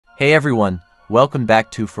Hey everyone, welcome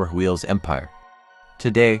back to For Wheels Empire.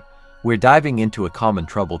 Today, we're diving into a common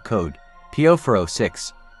trouble code,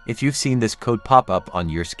 P0406. If you've seen this code pop up on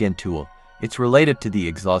your skin tool, it's related to the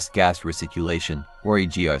exhaust gas recirculation, or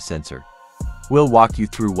EGR sensor. We'll walk you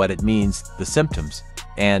through what it means, the symptoms,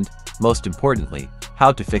 and, most importantly,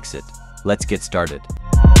 how to fix it. Let's get started.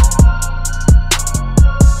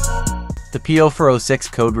 The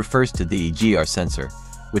P0406 code refers to the EGR sensor,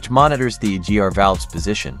 which monitors the EGR valve's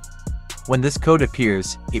position. When this code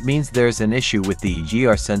appears, it means there's an issue with the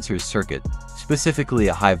EGR sensor's circuit, specifically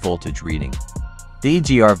a high voltage reading. The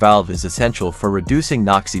EGR valve is essential for reducing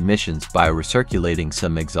NOx emissions by recirculating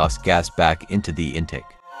some exhaust gas back into the intake.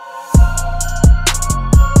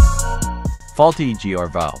 Faulty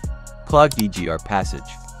EGR valve, clogged EGR passage,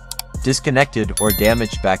 disconnected or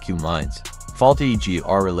damaged vacuum lines, faulty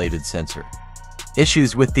EGR-related sensor.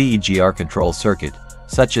 Issues with the EGR control circuit,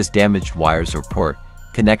 such as damaged wires or poor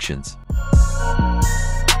connections.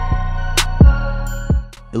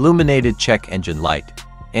 Illuminated check engine light,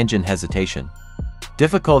 engine hesitation.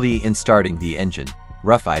 Difficulty in starting the engine,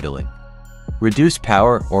 rough idling. Reduced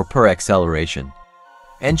power or poor acceleration.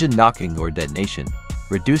 Engine knocking or detonation,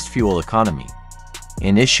 reduced fuel economy.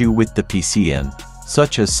 An issue with the PCM,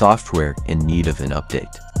 such as software in need of an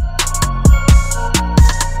update.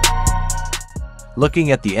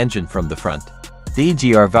 Looking at the engine from the front, the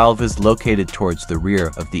EGR valve is located towards the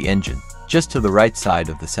rear of the engine, just to the right side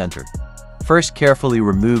of the center. First, carefully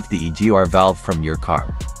remove the EGR valve from your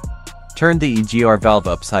car. Turn the EGR valve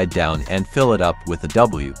upside down and fill it up with a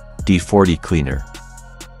WD-40 cleaner.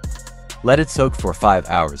 Let it soak for 5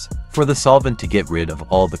 hours for the solvent to get rid of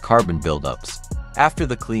all the carbon buildups. After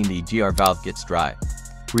the cleaned EGR valve gets dry,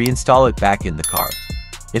 reinstall it back in the car.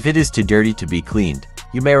 If it is too dirty to be cleaned,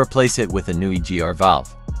 you may replace it with a new EGR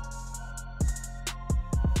valve.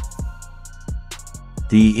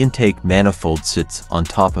 The intake manifold sits on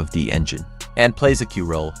top of the engine and plays a key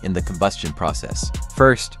role in the combustion process.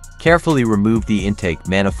 First, carefully remove the intake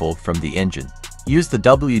manifold from the engine. Use the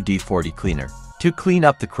WD-40 cleaner to clean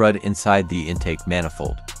up the crud inside the intake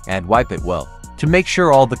manifold and wipe it well to make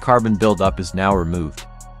sure all the carbon buildup is now removed.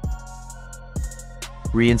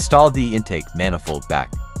 Reinstall the intake manifold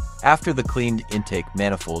back after the cleaned intake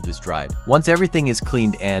manifold is dried. Once everything is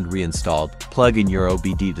cleaned and reinstalled, plug in your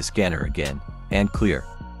OBD-II scanner again and clear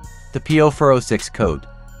the P0406 code.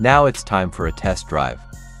 Now it's time for a test drive.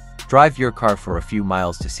 Drive your car for a few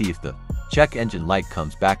miles to see if the check engine light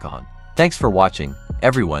comes back on. Thanks for watching,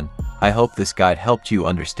 everyone. I hope this guide helped you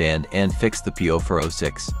understand and fix the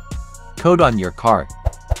P0406 code on your car.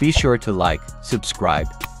 Be sure to like, subscribe,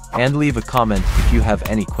 and leave a comment if you have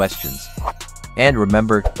any questions. And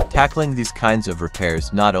remember, tackling these kinds of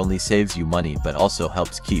repairs not only saves you money but also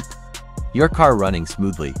helps keep your car running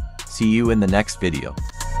smoothly. See you in the next video.